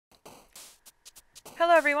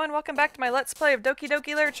Hello everyone, welcome back to my Let's Play of Doki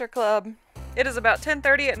Doki Literature Club. It is about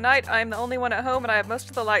 10:30 at night, I am the only one at home and I have most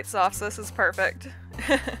of the lights off, so this is perfect.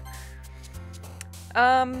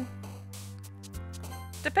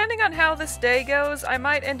 Depending on how this day goes, I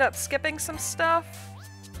might end up skipping some stuff.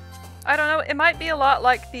 I don't know, it might be a lot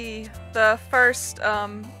like the first,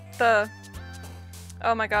 oh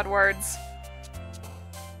my god, words.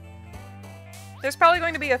 There's probably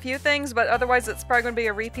going to be a few things, but otherwise it's probably going to be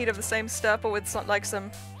a repeat of the same stuff, but with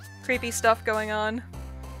some creepy stuff going on.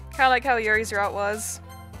 Kind of like how Yuri's route was.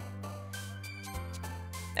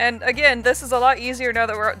 And again, this is a lot easier now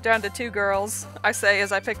that we're down to 2 girls, I say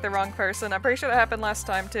as I picked the wrong person. I'm pretty sure that happened last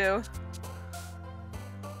time too.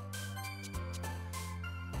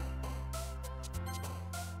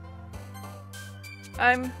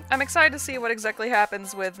 I'm excited to see what exactly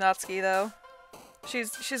happens with Natsuki though.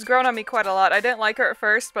 She's grown on me quite a lot. I didn't like her at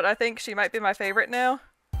first, but I think she might be my favorite now.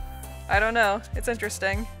 I don't know. It's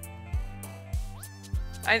interesting.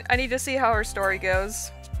 I need to see how her story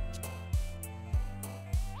goes.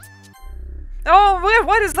 Oh,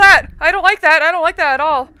 what is that? I don't like that. I don't like that at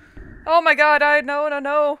all. Oh my god,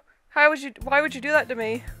 no. Why would you do that to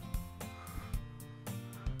me?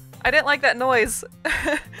 I didn't like that noise.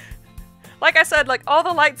 Like I said, like all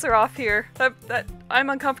the lights are off here. I'm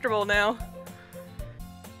uncomfortable now.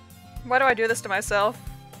 Why do I do this to myself?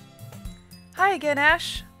 Hi again,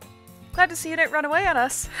 Ash. Glad to see you didn't run away on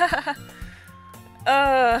us.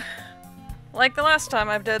 Like the last time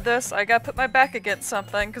I did this, I gotta put my back against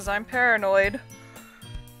something because I'm paranoid.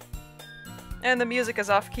 And the music is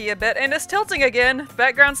off key a bit, and it's tilting again! The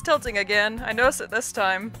background's tilting again. I noticed it this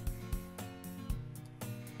time.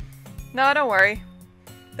 No, don't worry.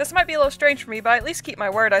 This might be a little strange for me, but I at least keep my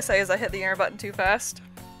word, I say as I hit the air button too fast.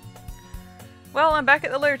 Well, I'm back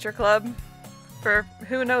at the Literature Club. For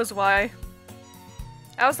who knows why.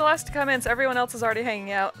 I was the last to come in, so everyone else is already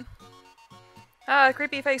hanging out. Ah,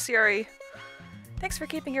 creepy face Yuri. Thanks for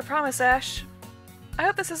keeping your promise, Ash. I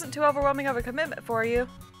hope this isn't too overwhelming of a commitment for you.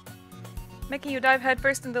 Making you dive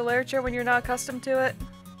headfirst into literature when you're not accustomed to it.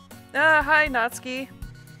 Ah, hi, Natsuki.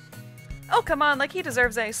 Oh, come on, like he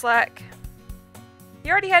deserves any slack.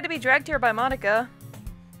 You already had to be dragged here by Monica.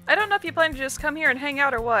 I don't know if you plan to just come here and hang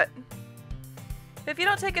out or what. If you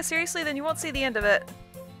don't take it seriously, then you won't see the end of it.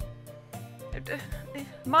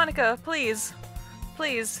 Monica, please.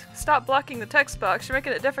 Please, stop blocking the text box. You're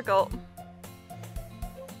making it difficult.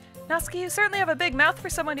 Natsuki, you certainly have a big mouth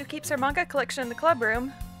for someone who keeps her manga collection in the club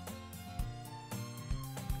room.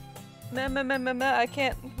 I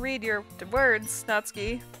can't read your words,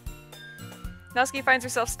 Natsuki. Natsuki finds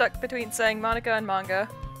herself stuck between saying Monica and manga.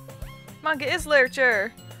 Manga is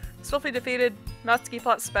literature! Swiftly defeated, Natsuki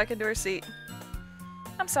plops back into her seat.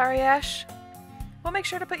 I'm sorry, Ash. We'll make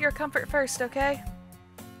sure to put your comfort first, okay?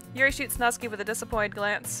 Yuri shoots Natsuki with a disappointed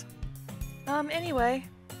glance. Anyway,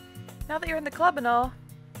 now that you're in the club and all,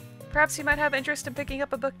 perhaps you might have interest in picking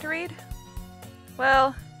up a book to read?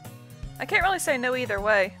 Well, I can't really say no either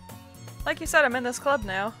way. Like you said, I'm in this club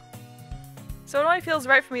now. So it only feels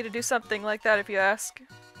right for me to do something like that if you ask.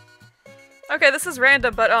 Okay, this is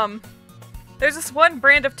random, but there's this one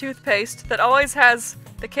brand of toothpaste that always has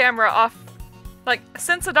the camera off. Like,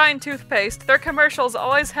 Sensodyne toothpaste, their commercials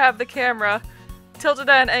always have the camera tilted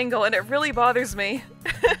at an angle, and it really bothers me.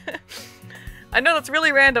 I know that's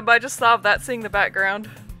really random, but I just thought of that seeing the background.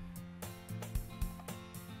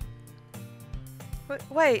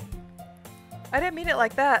 Wait. I didn't mean it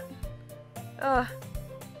like that.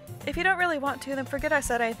 If you don't really want to, then forget I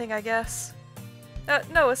said anything, I guess.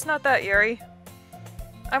 No, it's not that, Yuri.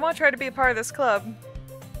 I want to try to be a part of this club.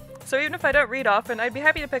 So even if I don't read often, I'd be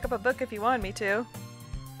happy to pick up a book if you wanted me to.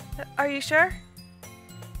 Are you sure?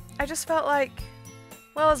 I just felt like,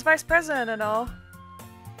 well, as vice president and all,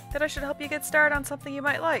 that I should help you get started on something you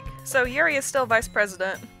might like. So Yuri is still vice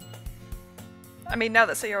president. I mean, now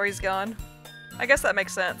that Sayori's gone. I guess that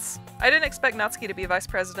makes sense. I didn't expect Natsuki to be vice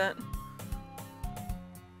president.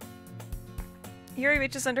 Yuri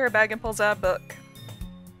reaches into her bag and pulls out a book.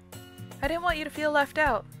 I didn't want you to feel left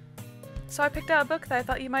out, so I picked out a book that I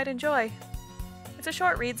thought you might enjoy. It's a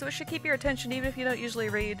short read, so it should keep your attention even if you don't usually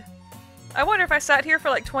read. I wonder if I sat here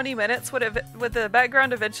for like 20 minutes, would the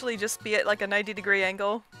background eventually just be at like a 90-degree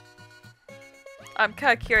angle? I'm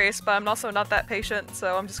kind of curious, but I'm also not that patient,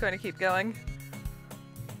 so I'm just going to keep going.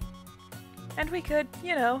 And we could,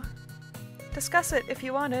 you know, discuss it if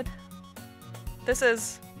you wanted. This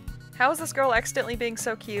is... How is this girl accidentally being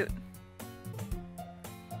so cute?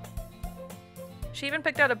 She even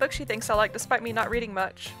picked out a book she thinks I like despite me not reading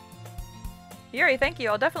much. Yuri, thank you,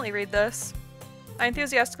 I'll definitely read this. I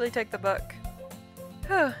enthusiastically take the book.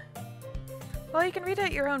 Well, you can read it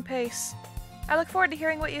at your own pace. I look forward to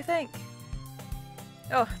hearing what you think.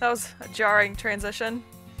 Oh, that was a jarring transition.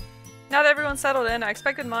 Now that everyone's settled in, I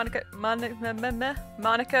expected Monica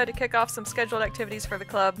to kick off some scheduled activities for the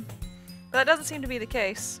club. But that doesn't seem to be the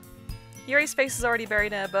case. Yuri's face is already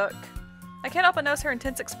buried in a book. I can't help but notice her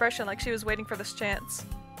intense expression like she was waiting for this chance.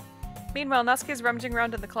 Meanwhile, Natsuki is rummaging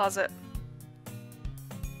around in the closet.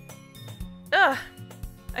 Ugh!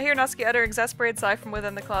 I hear Natsuki utter an exasperated sigh from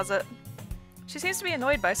within the closet. She seems to be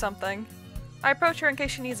annoyed by something. I approach her in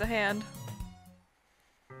case she needs a hand.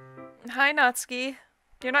 Hi, Natsuki.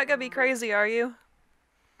 You're not gonna be crazy, are you?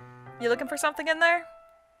 You looking for something in there?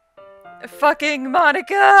 Fucking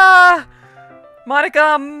Monica!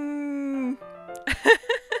 Monica!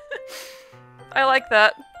 I like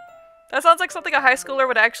that. That sounds like something a high schooler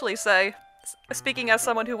would actually say. Speaking as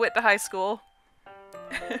someone who went to high school.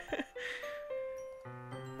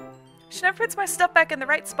 She never puts my stuff back in the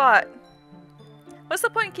right spot. What's the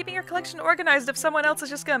point in keeping your collection organized if someone else is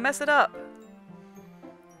just gonna mess it up?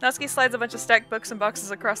 Natsuki slides a bunch of stacked books and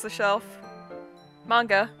boxes across the shelf.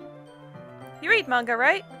 Manga. You read manga,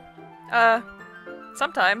 right?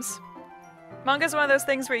 Sometimes. Manga's one of those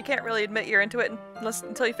things where you can't really admit you're into it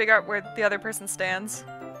until you figure out where the other person stands.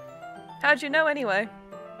 How'd you know anyway?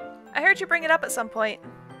 I heard you bring it up at some point.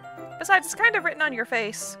 Besides, it's kind of written on your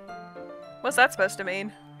face. What's that supposed to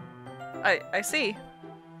mean? I see.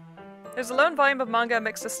 There's a lone volume of manga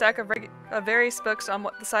amidst a stack of various books on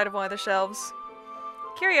the side of one of the shelves.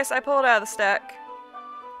 Curious, I pull it out of the stack.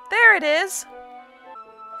 There it is!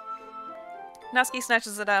 Natsuki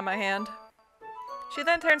snatches it out of my hand. She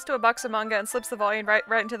then turns to a box of manga and slips the volume right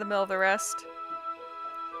into the middle of the rest.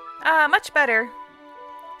 Ah, much better.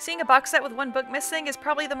 Seeing a box set with one book missing is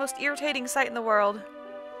probably the most irritating sight in the world.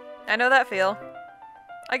 I know that feel.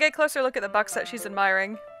 I get a closer look at the box set she's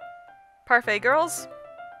admiring. Parfait Girls?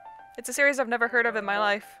 It's a series I've never heard of in my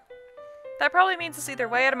life. That probably means it's either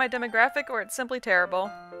way out of my demographic or it's simply terrible.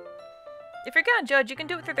 If you're gonna judge, you can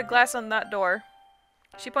do it through the glass on that door.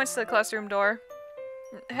 She points to the classroom door.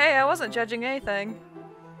 Hey, I wasn't judging anything.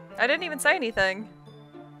 I didn't even say anything.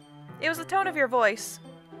 It was the tone of your voice.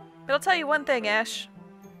 But I'll tell you one thing, Ash.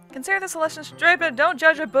 Consider this a lesson straight and don't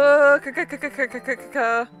judge a book.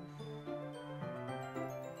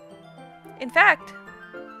 In fact,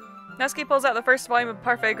 Natsuki pulls out the first volume of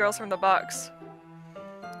Parfait Girls from the box.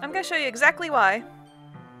 I'm gonna show you exactly why.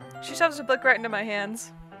 She shoves the book right into my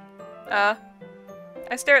hands. I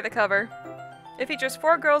stare at the cover. It features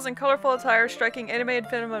 4 girls in colorful attire striking animated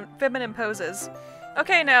feminine poses.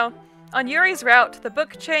 Okay, now, on Yuri's route, the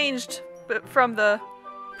book changed from the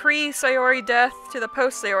pre-Sayori death to the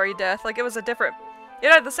post-Sayori death. Like, it was a different...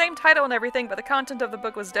 It had the same title and everything, but the content of the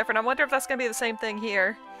book was different. I wonder if that's gonna be the same thing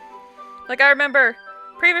here. Like, I remember,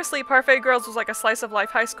 previously Parfait Girls was like a slice-of-life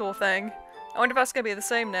high school thing. I wonder if that's gonna be the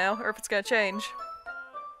same now, or if it's gonna change.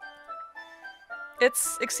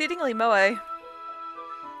 It's exceedingly moe.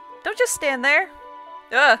 Don't just stand there!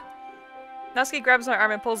 Ugh! Natsuki grabs my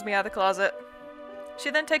arm and pulls me out of the closet.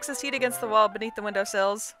 She then takes a seat against the wall beneath the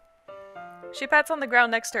windowsills. She pats on the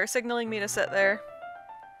ground next to her, signaling me to sit there.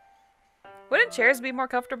 Wouldn't chairs be more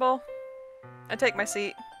comfortable? I take my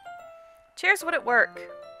seat. Chairs wouldn't work.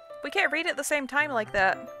 We can't read at the same time like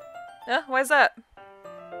that. Why's that?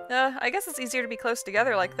 I guess it's easier to be close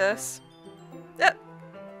together like this.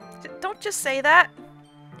 Don't just say that!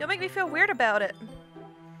 You'll make me feel weird about it.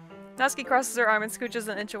 Natsuki crosses her arm and scooches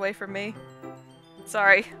an inch away from me.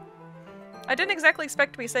 Sorry. I didn't exactly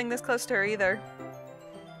expect to be sitting this close to her either.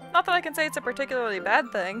 Not that I can say it's a particularly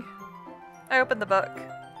bad thing. I open the book.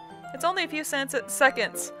 It's only a few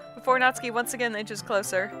seconds before Natsuki once again inches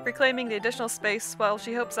closer, reclaiming the additional space while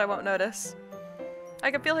she hopes I won't notice. I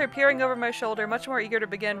can feel her peering over my shoulder, much more eager to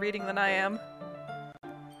begin reading than I am.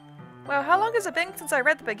 Wow, how long has it been since I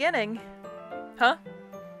read the beginning? Huh?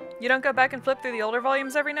 You don't go back and flip through the older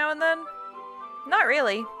volumes every now and then? Not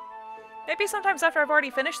really. Maybe sometimes after I've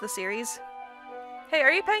already finished the series. Hey,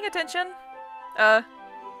 are you paying attention? I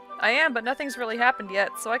am, but nothing's really happened yet,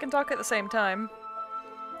 so I can talk at the same time.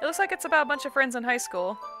 It looks like it's about a bunch of friends in high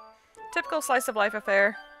school. Typical slice-of-life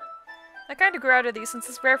affair. I kinda grew out of these since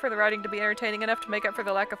it's rare for the writing to be entertaining enough to make up for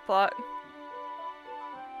the lack of plot.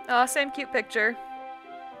 Aw, same cute picture.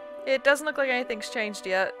 It doesn't look like anything's changed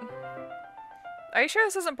yet. Are you sure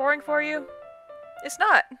this isn't boring for you? It's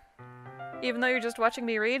not. Even though you're just watching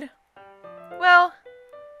me read? Well,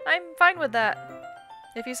 I'm fine with that.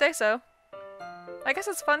 If you say so. I guess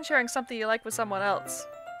it's fun sharing something you like with someone else.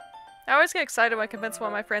 I always get excited when I convince one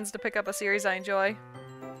of my friends to pick up a series I enjoy.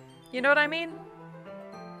 You know what I mean?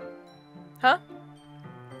 Huh?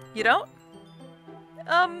 You don't?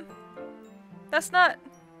 That's not...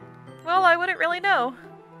 Well, I wouldn't really know.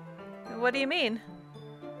 What do you mean?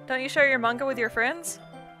 Don't you share your manga with your friends?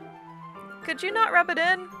 Could you not rub it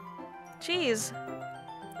in? Jeez.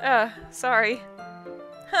 Sorry.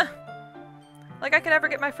 Huh. Like I could ever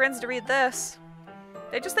get my friends to read this.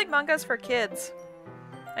 They just think manga's for kids.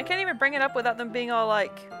 I can't even bring it up without them being all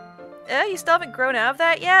like, you still haven't grown out of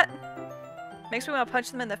that yet? Makes me want to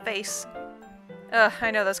punch them in the face.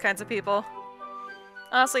 I know those kinds of people.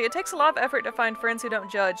 Honestly, it takes a lot of effort to find friends who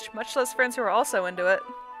don't judge, much less friends who are also into it.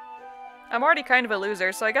 I'm already kind of a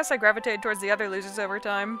loser, so I guess I gravitated towards the other losers over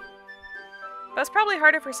time. But it's probably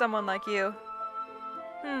harder for someone like you.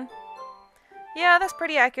 Yeah, that's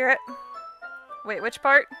pretty accurate. Wait, which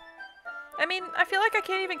part? I mean, I feel like I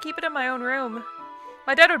can't even keep it in my own room.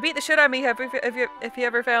 My dad would beat the shit out of me if he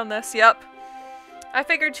ever found this. Yep. I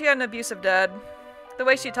figured she had an abusive dad. The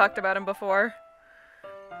way she talked about him before.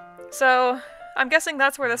 So, I'm guessing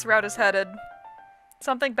that's where this route is headed.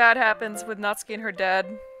 Something bad happens with Natsuki and her dad.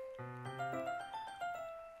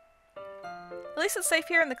 At least it's safe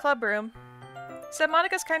here in the club room. Said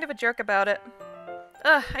Monika's kind of a jerk about it.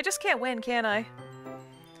 I just can't win, can I?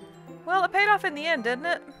 Well, it paid off in the end, didn't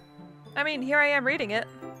it? I mean, here I am reading it.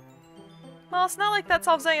 Well, it's not like that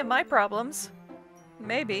solves any of my problems.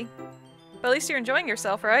 Maybe. But at least you're enjoying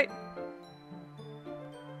yourself, right?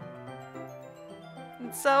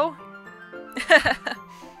 And so?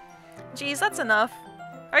 Geez, that's enough.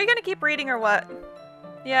 Are you gonna keep reading or what?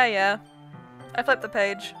 Yeah. I flipped the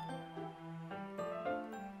page.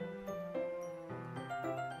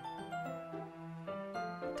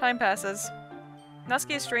 Time passes.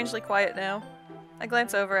 Natsuki is strangely quiet now. I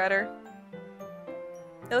glance over at her.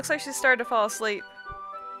 It looks like she started to fall asleep.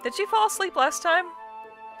 Did she fall asleep last time?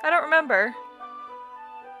 I don't remember.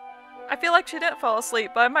 I feel like she didn't fall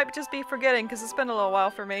asleep, but I might just be forgetting because it's been a little while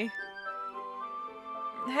for me.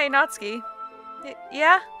 Hey, Natsuki.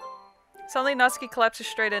 Yeah? Suddenly Natsuki collapses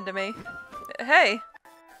straight into me. Hey.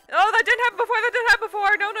 Oh, that didn't happen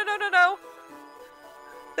before! No.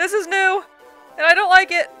 This is new! And I don't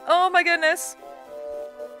like it! Oh my goodness!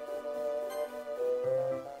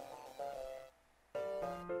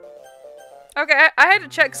 Okay, I had to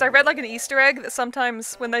check because I read like an Easter egg that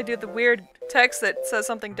sometimes when they do the weird text that says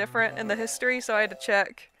something different in the history, so I had to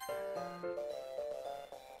check.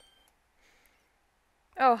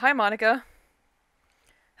 Oh, hi Monika.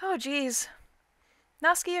 Oh jeez.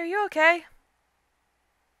 Natsuki, are you okay?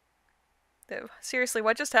 Seriously,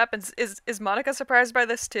 what just happened? Is Monika surprised by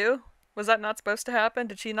this too? Was that not supposed to happen?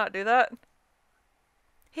 Did she not do that?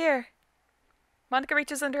 Here. Monika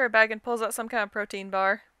reaches into her bag and pulls out some kind of protein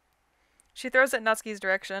bar. She throws it in Natsuki's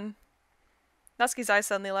direction. Natsuki's eyes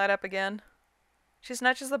suddenly light up again. She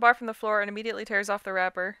snatches the bar from the floor and immediately tears off the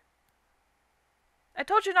wrapper. I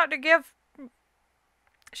told you not to give...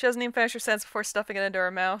 She doesn't even finish her sentence before stuffing it into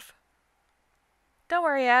her mouth. Don't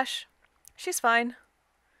worry, Ash. She's fine.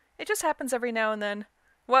 It just happens every now and then.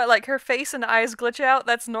 What, like her face and eyes glitch out?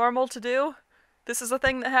 That's normal to do? This is a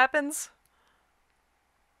thing that happens?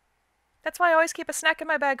 That's why I always keep a snack in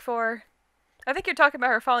my bag for her. I think you're talking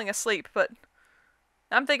about her falling asleep, but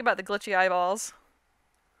I'm thinking about the glitchy eyeballs.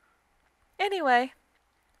 Anyway,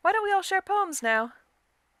 why don't we all share poems now?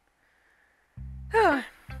 That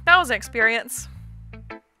was an experience.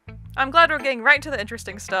 I'm glad we're getting right into the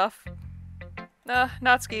interesting stuff.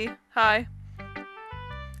 Natsuki, hi.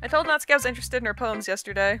 I told Natsuki I was interested in her poems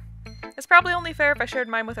yesterday. It's probably only fair if I shared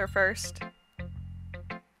mine with her first.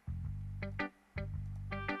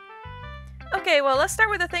 Okay, well, let's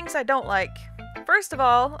start with the things I don't like. First of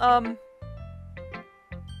all,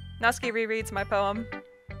 Natsuki rereads my poem.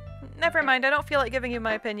 Never mind, I don't feel like giving you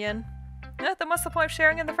my opinion. Then what's the point of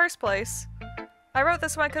sharing in the first place? I wrote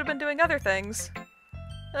this when I could have been doing other things.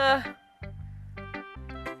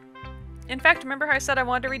 In fact, remember how I said I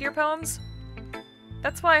wanted to read your poems?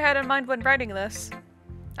 That's what I had in mind when writing this.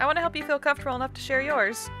 I want to help you feel comfortable enough to share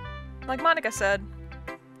yours. Like Monika said.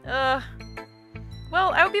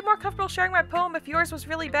 Well, I would be more comfortable sharing my poem if yours was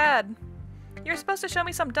really bad. You're supposed to show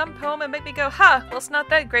me some dumb poem and make me go, ha, well it's not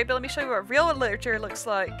that great, but let me show you what real literature looks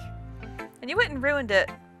like. And you went and ruined it.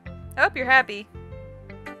 I hope you're happy.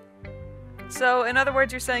 So, in other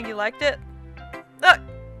words, you're saying you liked it? Ugh!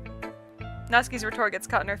 Natsuki's retort gets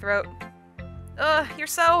caught in her throat. You're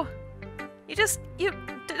so... You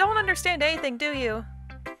don't understand anything, do you?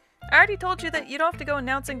 I already told you that you don't have to go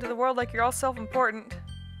announcing to the world like you're all self-important.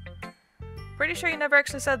 Pretty sure you never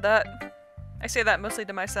actually said that. I say that mostly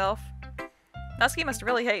to myself. Natsuki must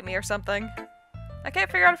really hate me or something. I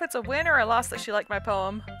can't figure out if it's a win or a loss that she liked my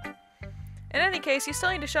poem. In any case, you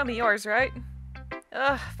still need to show me yours, right?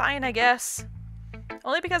 Fine, I guess.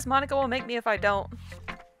 Only because Monika will make me if I don't.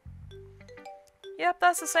 Yep,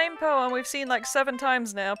 that's the same poem we've seen like 7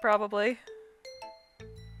 times now, probably.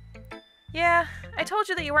 Yeah, I told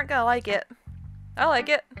you that you weren't gonna like it. I like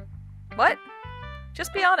it. What?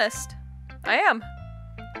 Just be honest. I am.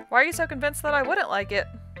 Why are you so convinced that I wouldn't like it?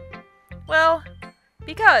 Well,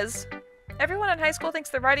 because everyone in high school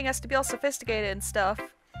thinks their writing has to be all sophisticated and stuff.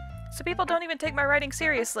 So people don't even take my writing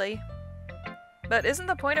seriously. But isn't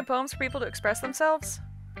the point of poems for people to express themselves?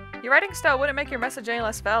 Your writing style wouldn't make your message any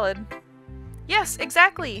less valid. Yes,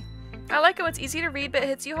 exactly! I like it when it's easy to read but it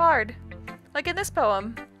hits you hard. Like in this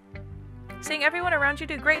poem. Seeing everyone around you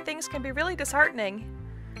do great things can be really disheartening.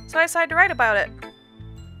 So I decided to write about it.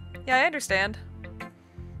 Yeah, I understand.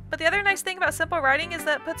 But the other nice thing about simple writing is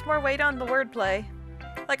that it puts more weight on the wordplay.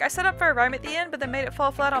 Like, I set up for a rhyme at the end, but then made it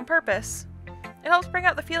fall flat on purpose. It helps bring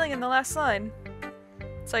out the feeling in the last line.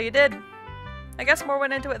 So you did. I guess more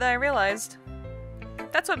went into it than I realized.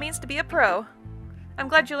 That's what it means to be a pro. I'm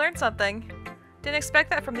glad you learned something. Didn't expect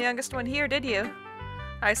that from the youngest one here, did you?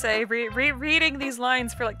 I say, reading these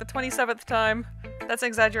lines for like the 27th time. That's an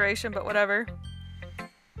exaggeration, but whatever.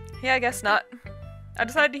 Yeah, I guess not. I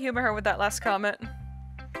decided to humor her with that last comment.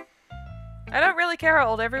 I don't really care how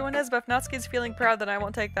old everyone is, but if Natsuki's feeling proud, then I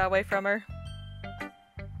won't take that away from her.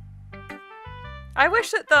 I wish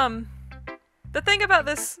that, the thing about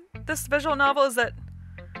this visual novel is that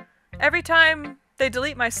every time they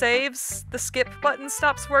delete my saves, the skip button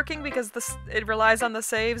stops working because it relies on the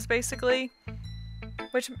saves, basically.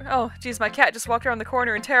 Which, oh, geez, my cat just walked around the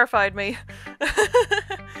corner and terrified me.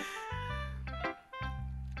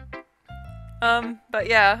 But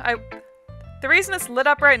yeah, the reason it's lit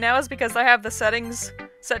up right now is because I have the settings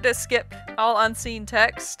set to skip all unseen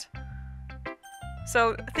text.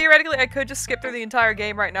 So, theoretically, I could just skip through the entire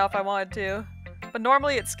game right now if I wanted to. But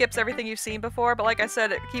normally it skips everything you've seen before, but like I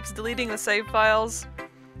said, it keeps deleting the save files.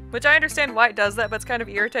 Which I understand why it does that, but it's kind of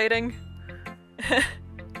irritating.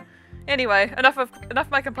 Anyway, enough of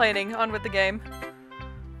my complaining, on with the game.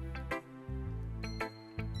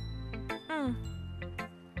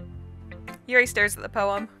 Yuri stares at the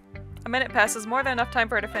poem. A minute passes, more than enough time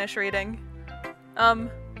for her to finish reading.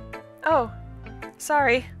 Oh,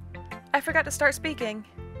 sorry. I forgot to start speaking.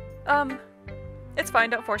 It's fine,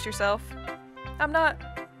 don't force yourself. I'm not.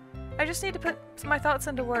 I just need to put my thoughts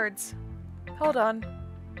into words. Hold on.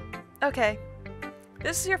 Okay.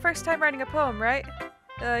 This is your first time writing a poem, right?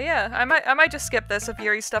 Yeah, I might just skip this if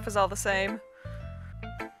Yuri's stuff is all the same.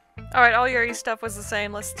 Alright, all Yuri's stuff was the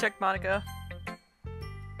same. Let's check Monica.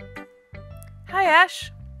 Hi,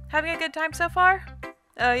 Ash. Having a good time so far?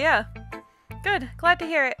 Yeah. Good. Glad to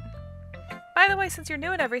hear it. By the way, since you're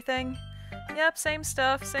new and everything... Yep, same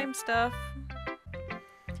stuff, same stuff.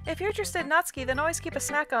 If you're interested in Natsuki, then always keep a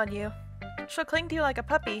snack on you. She'll cling to you like a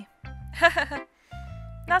puppy.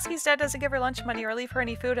 Natsuki's dad doesn't give her lunch money or leave her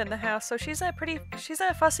any food in the house, so she's in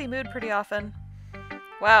a fussy mood pretty often.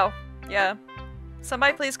 Wow. Yeah.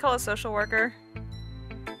 Somebody please call a social worker.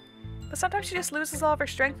 But sometimes she just loses all of her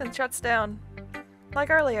strength and shuts down. Like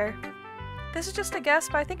earlier. This is just a guess,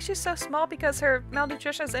 but I think she's so small because her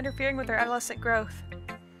malnutrition is interfering with her adolescent growth.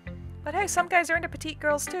 But hey, some guys are into petite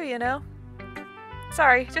girls too, you know?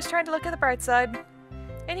 Sorry, just trying to look at the bright side.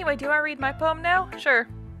 Anyway, do you want to read my poem now? Sure.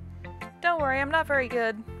 Don't worry, I'm not very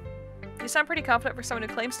good. You sound pretty confident for someone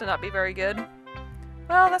who claims to not be very good.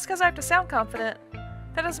 Well, that's because I have to sound confident.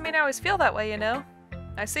 That doesn't mean I always feel that way, you know?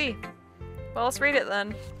 I see. Well, let's read it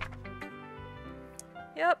then.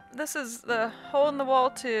 Yep, this is the Hole in the Wall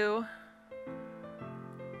 2.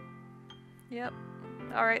 Yep.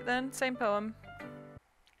 Alright then, same poem.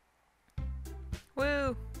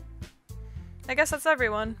 Woo! I guess that's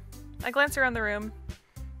everyone. I glance around the room.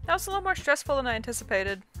 That was a little more stressful than I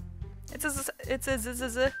anticipated. It's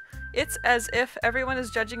as if everyone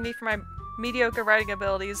is judging me for my mediocre writing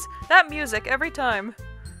abilities. That music, every time,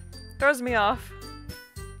 throws me off.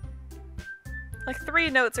 Like 3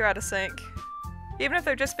 notes are out of sync. Even if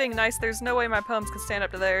they're just being nice, there's no way my poems can stand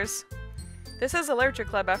up to theirs. This is a literature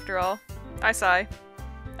club after all. I sigh.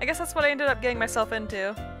 I guess that's what I ended up getting myself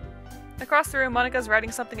into. Across the room, Monika's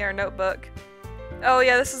writing something in her notebook. Oh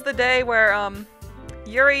yeah, this is the day where,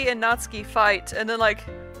 Yuri and Natsuki fight, and then, like,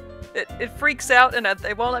 it freaks out and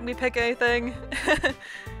they won't let me pick anything.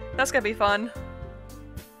 That's gonna be fun.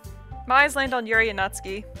 My eyes land on Yuri and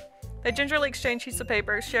Natsuki. They gingerly exchange sheets of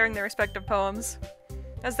paper, sharing their respective poems.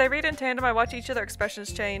 As they read in tandem, I watch each of their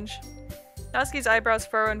expressions change. Natsuki's eyebrows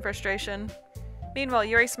furrow in frustration. Meanwhile,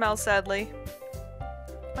 Yuri smiles sadly.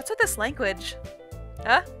 What's with this language?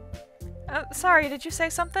 Huh? Sorry, did you say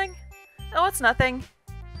something? Oh, it's nothing.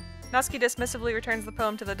 Natsuki dismissively returns the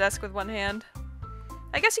poem to the desk with one hand.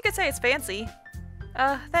 I guess you could say it's fancy.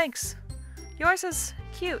 Thanks. Yours is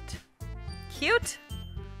cute. Cute?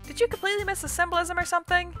 Did you completely miss the symbolism or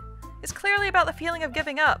something? It's clearly about the feeling of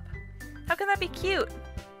giving up. How can that be cute?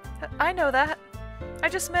 I know that. I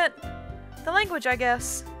just meant the language, I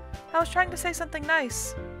guess. I was trying to say something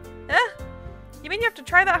nice. Eh? You mean you have to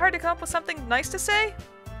try that hard to come up with something nice to say?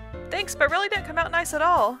 Thanks, but really didn't come out nice at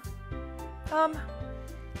all.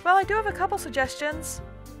 Well, I do have a couple suggestions.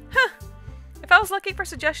 Huh! If I was looking for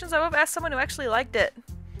suggestions, I would have asked someone who actually liked it.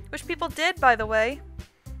 Which people did, by the way.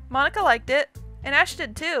 Monica liked it, and Ash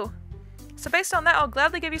did too. So based on that, I'll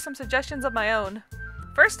gladly give you some suggestions of my own.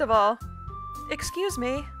 First of all, excuse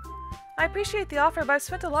me. I appreciate the offer, but I've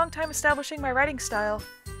spent a long time establishing my writing style.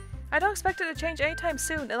 I don't expect it to change anytime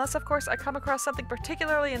soon, unless of course I come across something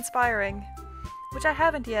particularly inspiring. Which I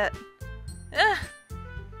haven't yet. Ugh!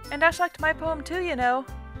 And Ash liked my poem too, you know.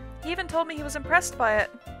 He even told me he was impressed by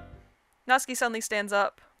it. Natsuki suddenly stands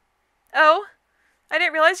up. Oh? I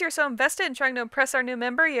didn't realize you were so invested in trying to impress our new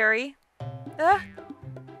member, Yuri.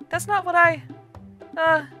 That's not what I...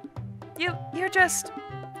 You're just...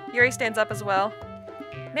 Yuri stands up as well.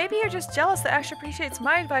 Maybe you're just jealous that Ash appreciates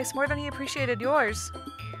my advice more than he appreciated yours.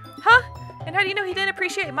 Huh? And how do you know he didn't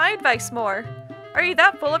appreciate my advice more? Are you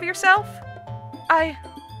that full of yourself?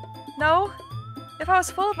 No. If I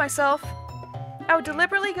was full of myself, I would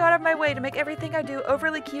deliberately go out of my way to make everything I do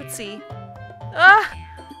overly cutesy.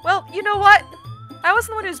 Well, you know what? I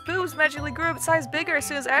wasn't the one whose boobs magically grew a size bigger as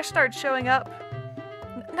soon as Ash started showing up.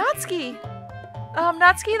 Natsuki!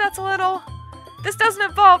 Natsuki, that's a little... This doesn't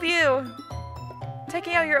involve you!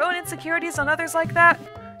 Taking out your own insecurities on others like that?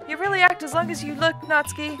 You really act as long as you look,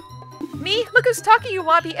 Natsuki. Me? Look who's talking, you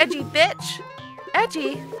wannabe edgy bitch!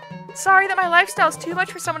 Edgy? Sorry that my lifestyle's too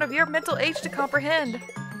much for someone of your mental age to comprehend.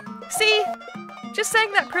 See? Just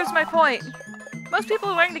saying that proves my point. Most people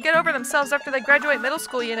are learning to get over themselves after they graduate middle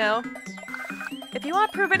school, you know. If you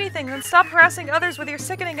want to prove anything, then stop harassing others with your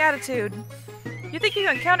sickening attitude. You think you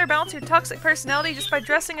can counterbalance your toxic personality just by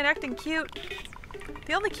dressing and acting cute?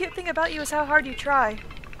 The only cute thing about you is how hard you try.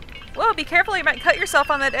 Whoa, be careful, you might cut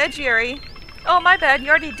yourself on that edge, Yuri. Oh, my bad, you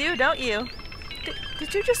already do, don't you?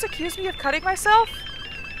 Did you just accuse me of cutting myself?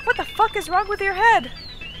 What the fuck is wrong with your head?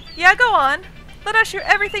 Yeah, go on. Let us hear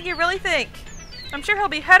everything you really think. I'm sure he'll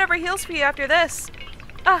be head over heels for you after this.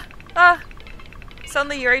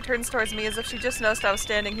 Suddenly Yuri turns towards me as if she just noticed I was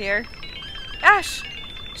standing here. Ash!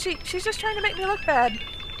 She's just trying to make me look bad.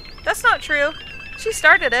 That's not true. She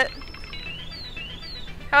started it.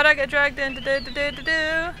 How'd I get dragged into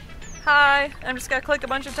do? Hi. I'm just gonna click a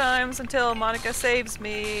bunch of times until Monica saves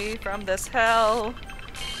me from this hell.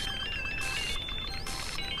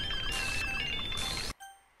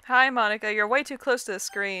 Hi, Monica. You're way too close to the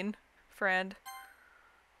screen, friend.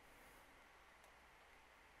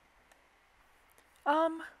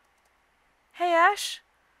 Hey, Ash.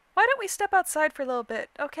 Why don't we step outside for a little bit,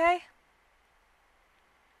 okay?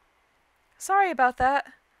 Sorry about that.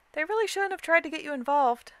 They really shouldn't have tried to get you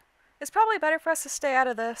involved. It's probably better for us to stay out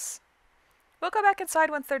of this. We'll go back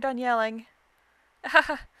inside once they're done yelling.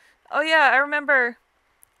 Oh yeah, I remember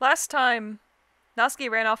last time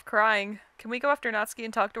Natsuki ran off crying. Can we go after Natsuki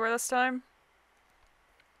and talk to her this time?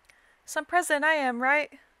 Some president I am,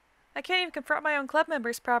 right? I can't even confront my own club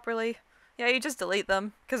members properly. Yeah, you just delete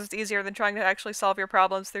them, because it's easier than trying to actually solve your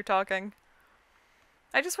problems through talking.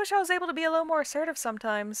 I just wish I was able to be a little more assertive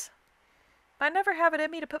sometimes. I never have it in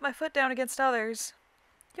me to put my foot down against others.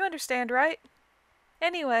 You understand, right?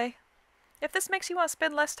 Anyway, if this makes you want to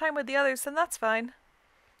spend less time with the others, then that's fine.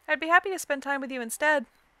 I'd be happy to spend time with you instead.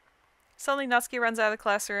 Suddenly Natsuki runs out of the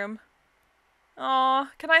classroom. Aw,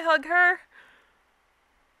 can I hug her?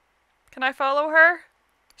 Can I follow her?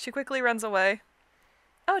 She quickly runs away.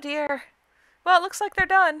 Oh dear. Well, it looks like they're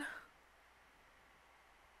done.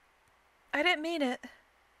 I didn't mean it.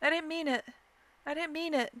 I didn't mean it. I didn't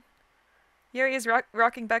mean it. Yuri is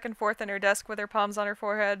rocking back and forth in her desk with her palms on her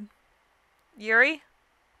forehead. Yuri?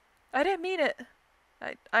 I didn't mean it.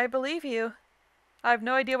 I believe you. I have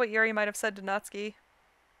no idea what Yuri might have said to Natsuki.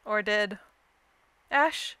 Or did.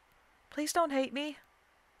 Ash, please don't hate me.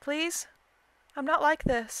 Please? I'm not like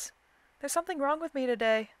this. There's something wrong with me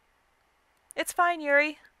today. It's fine,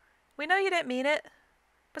 Yuri. We know you didn't mean it.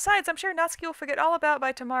 Besides, I'm sure Natsuki will forget all about it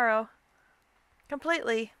by tomorrow.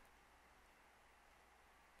 Completely.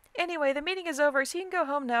 Anyway, the meeting is over, so you can go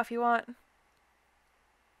home now if you want.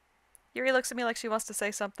 Yuri looks at me like she wants to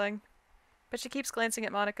say something, but she keeps glancing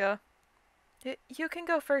at Monica. You can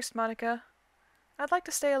go first, Monica. I'd like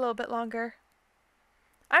to stay a little bit longer.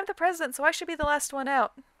 I'm the president, so I should be the last one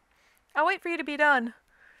out. I'll wait for you to be done.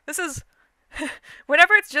 This is...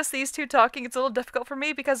 Whenever it's just these two talking, it's a little difficult for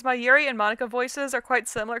me because my Yuri and Monica voices are quite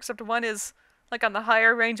similar, except one is like on the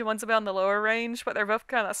higher range and one's a bit on the lower range, but they're both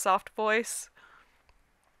kind of soft voice.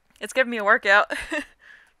 It's giving me a workout.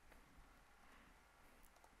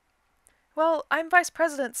 Well, I'm vice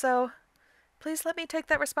president, so please let me take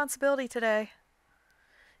that responsibility today.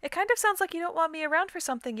 It kind of sounds like you don't want me around for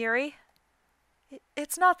something, Yuri.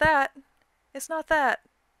 It's not that. It's not that.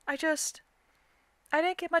 I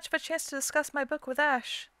didn't get much of a chance to discuss my book with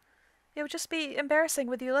Ash. It would just be embarrassing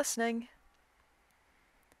with you listening.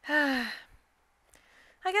 I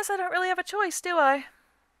guess I don't really have a choice, do I?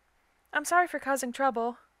 I'm sorry for causing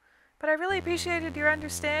trouble, but I really appreciated your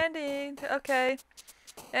understanding. Okay.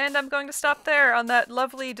 And I'm going to stop there on that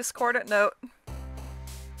lovely discordant note.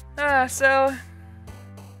 So...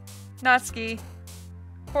 Natsuki.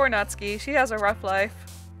 Poor Natsuki. She has a rough life.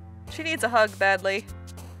 She needs a hug badly.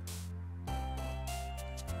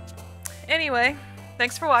 Anyway,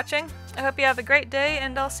 thanks for watching. I hope you have a great day,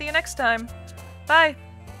 and I'll see you next time. Bye!